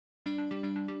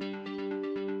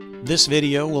This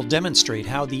video will demonstrate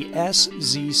how the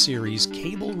SZ Series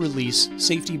Cable Release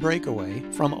Safety Breakaway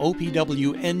from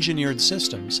OPW Engineered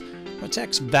Systems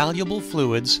protects valuable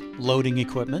fluids, loading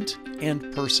equipment,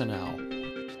 and personnel.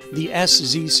 The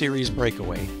SZ Series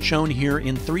Breakaway, shown here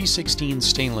in 316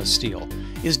 stainless steel,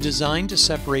 is designed to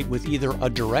separate with either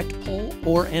a direct pull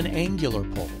or an angular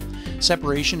pull.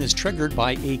 Separation is triggered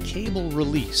by a cable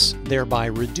release, thereby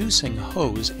reducing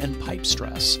hose and pipe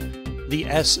stress. The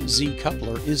SZ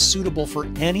coupler is suitable for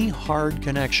any hard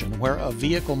connection where a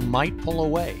vehicle might pull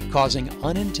away, causing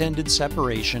unintended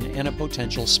separation and a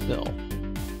potential spill.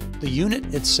 The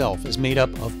unit itself is made up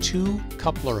of two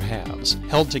coupler halves,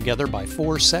 held together by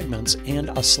 4 segments and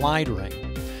a slide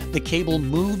ring. The cable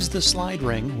moves the slide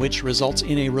ring, which results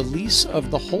in a release of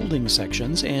the holding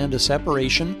sections and a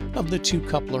separation of the 2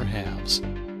 coupler halves.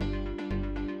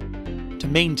 To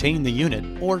maintain the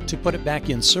unit, or to put it back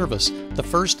in service, the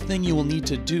first thing you will need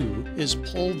to do is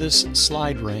pull this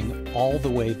slide ring all the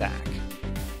way back.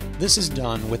 This is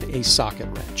done with a socket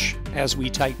wrench. As we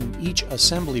tighten each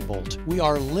assembly bolt, we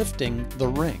are lifting the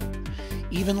ring.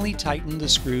 Evenly tighten the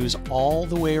screws all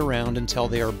the way around until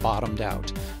they are bottomed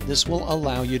out. This will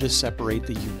allow you to separate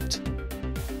the unit.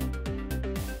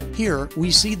 Here we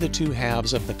see the 2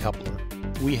 halves of the coupler.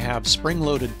 We have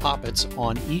spring-loaded poppets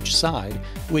on each side,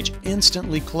 which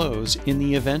instantly close in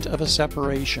the event of a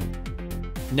separation.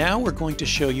 Now we're going to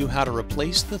show you how to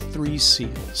replace the 3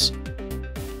 seals.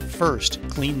 First,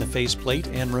 clean the faceplate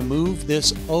and remove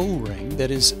this O-ring that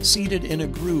is seated in a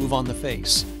groove on the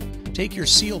face. Take your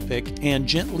seal pick and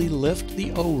gently lift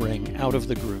the O-ring out of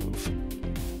the groove.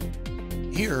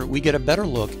 Here we get a better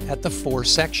look at the 4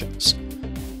 sections.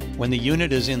 When the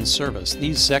unit is in service,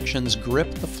 these sections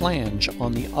grip the flange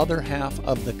on the other half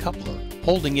of the coupler,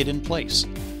 holding it in place.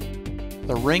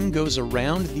 The ring goes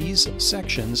around these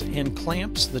sections and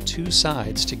clamps the 2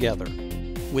 sides together.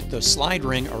 With the slide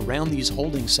ring around these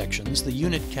holding sections, the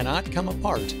unit cannot come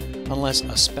apart unless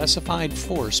a specified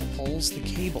force pulls the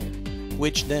cable,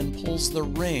 which then pulls the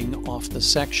ring off the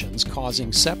sections,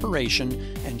 causing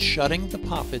separation and shutting the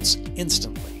poppets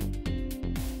instantly.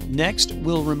 Next,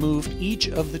 we'll remove each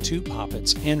of the 2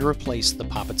 poppets and replace the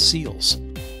poppet seals.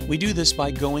 We do this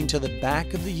by going to the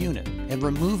back of the unit and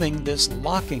removing this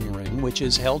locking ring, which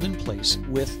is held in place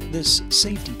with this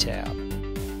safety tab.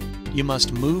 You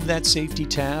must move that safety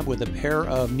tab with a pair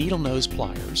of needle nose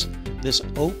pliers. This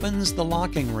opens the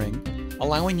locking ring,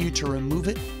 allowing you to remove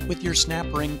it with your snap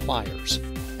ring pliers.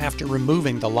 After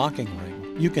removing the locking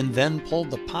ring, you can then pull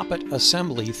the poppet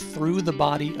assembly through the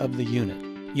body of the unit.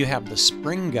 You have the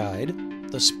spring guide,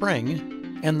 the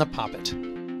spring, and the poppet.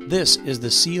 This is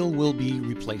the seal we'll be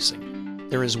replacing.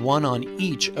 There is one on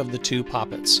each of the 2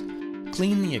 poppets.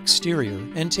 Clean the exterior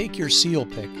and take your seal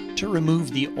pick to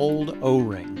remove the old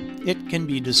O-ring. It can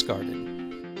be discarded.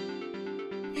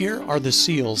 Here are the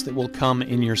seals that will come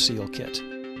in your seal kit.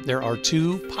 There are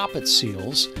 2 poppet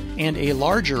seals and a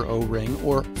larger O-ring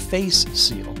or face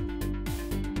seal.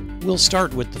 We'll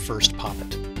start with the first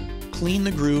poppet. Clean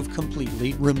the groove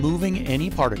completely, removing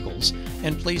any particles,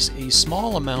 and place a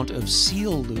small amount of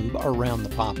seal lube around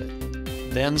the poppet.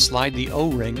 Then slide the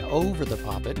O-ring over the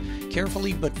poppet,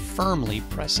 carefully but firmly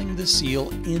pressing the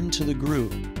seal into the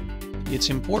groove.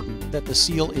 It's important that the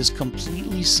seal is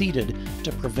completely seated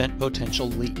to prevent potential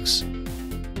leaks.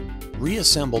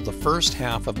 Reassemble the first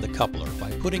half of the coupler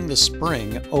by putting the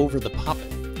spring over the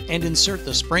poppet and insert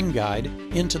the spring guide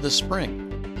into the spring.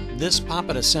 This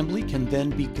poppet assembly can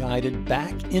then be guided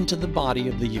back into the body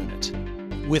of the unit.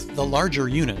 With the larger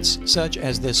units, such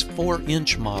as this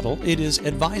 4-inch model, it is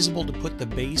advisable to put the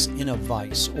base in a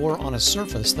vise or on a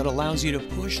surface that allows you to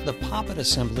push the poppet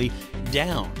assembly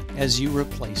down as you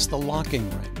replace the locking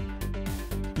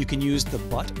ring. You can use the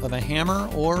butt of a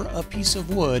hammer or a piece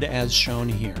of wood as shown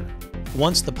here.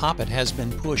 Once the poppet has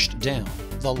been pushed down,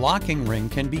 the locking ring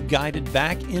can be guided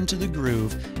back into the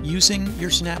groove using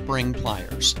your snap ring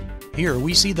pliers. Here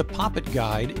we see the poppet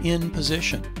guide in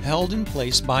position, held in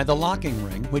place by the locking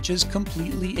ring, which is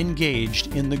completely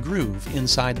engaged in the groove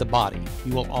inside the body.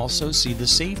 You will also see the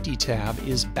safety tab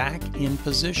is back in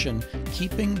position,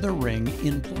 keeping the ring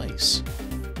in place.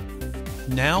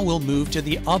 Now we'll move to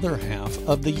the other half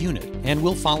of the unit, and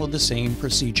we'll follow the same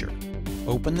procedure.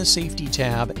 Open the safety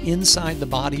tab inside the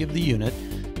body of the unit,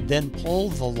 then pull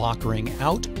the lock ring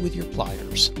out with your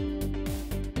pliers.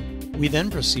 We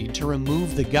then proceed to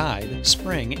remove the guide,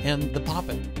 spring, and the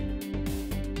poppet.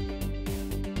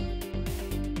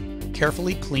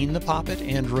 Carefully clean the poppet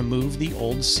and remove the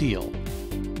old seal.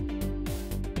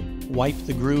 Wipe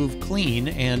the groove clean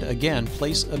and again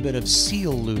place a bit of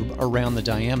seal lube around the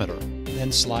diameter.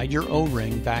 Then slide your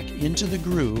O-ring back into the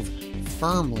groove,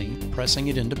 firmly pressing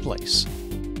it into place.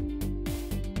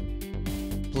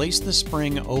 Place the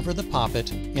spring over the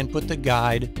poppet and put the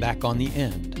guide back on the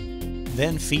end.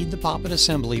 Then feed the poppet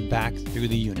assembly back through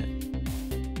the unit.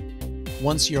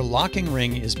 Once your locking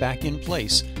ring is back in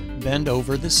place, bend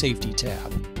over the safety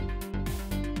tab.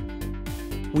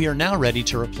 We are now ready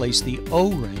to replace the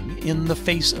O-ring in the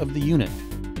face of the unit.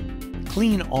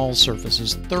 Clean all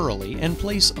surfaces thoroughly and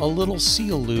place a little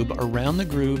seal lube around the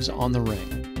grooves on the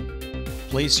ring.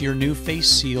 Place your new face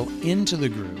seal into the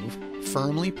groove,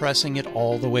 firmly pressing it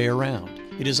all the way around.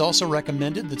 It is also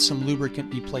recommended that some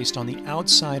lubricant be placed on the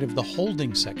outside of the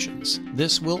holding sections.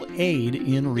 This will aid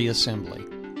in reassembly.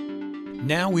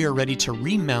 Now we are ready to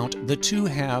remount the two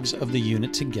halves of the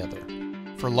unit together.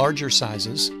 For larger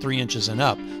sizes, 3 inches and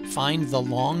up, find the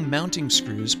long mounting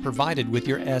screws provided with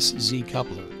your SZ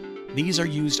coupler. These are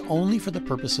used only for the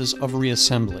purposes of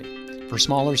reassembly. For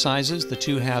smaller sizes, the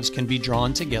two halves can be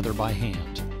drawn together by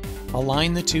hand.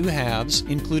 Align the two halves,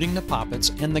 including the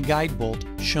poppets and the guide bolt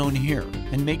shown here,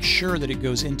 and make sure that it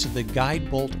goes into the guide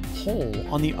bolt hole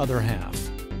on the other half.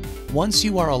 Once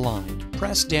you are aligned,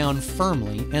 press down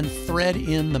firmly and thread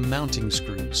in the mounting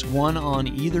screws, one on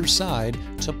either side,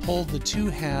 to pull the two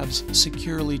halves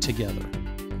securely together.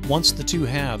 Once the two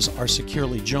halves are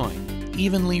securely joined,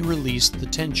 evenly release the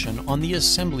tension on the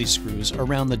assembly screws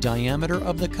around the diameter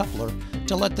of the coupler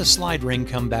to let the slide ring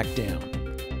come back down.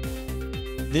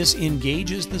 This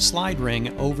engages the slide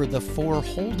ring over the 4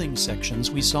 holding sections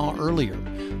we saw earlier,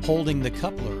 holding the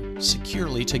coupler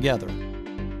securely together.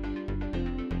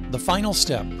 The final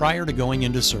step prior to going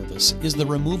into service is the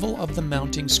removal of the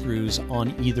mounting screws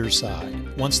on either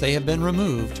side. Once they have been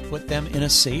removed, put them in a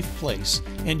safe place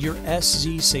and your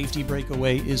SZ safety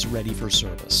breakaway is ready for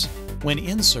service. When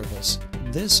in service,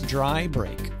 this dry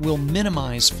brake will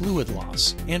minimize fluid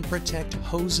loss and protect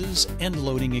hoses and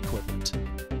loading equipment.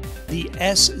 The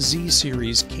SZ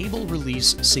Series Cable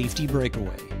Release Safety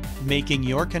Breakaway, making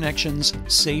your connections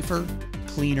safer,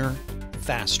 cleaner,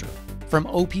 faster. From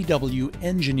OPW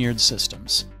Engineered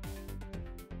Systems.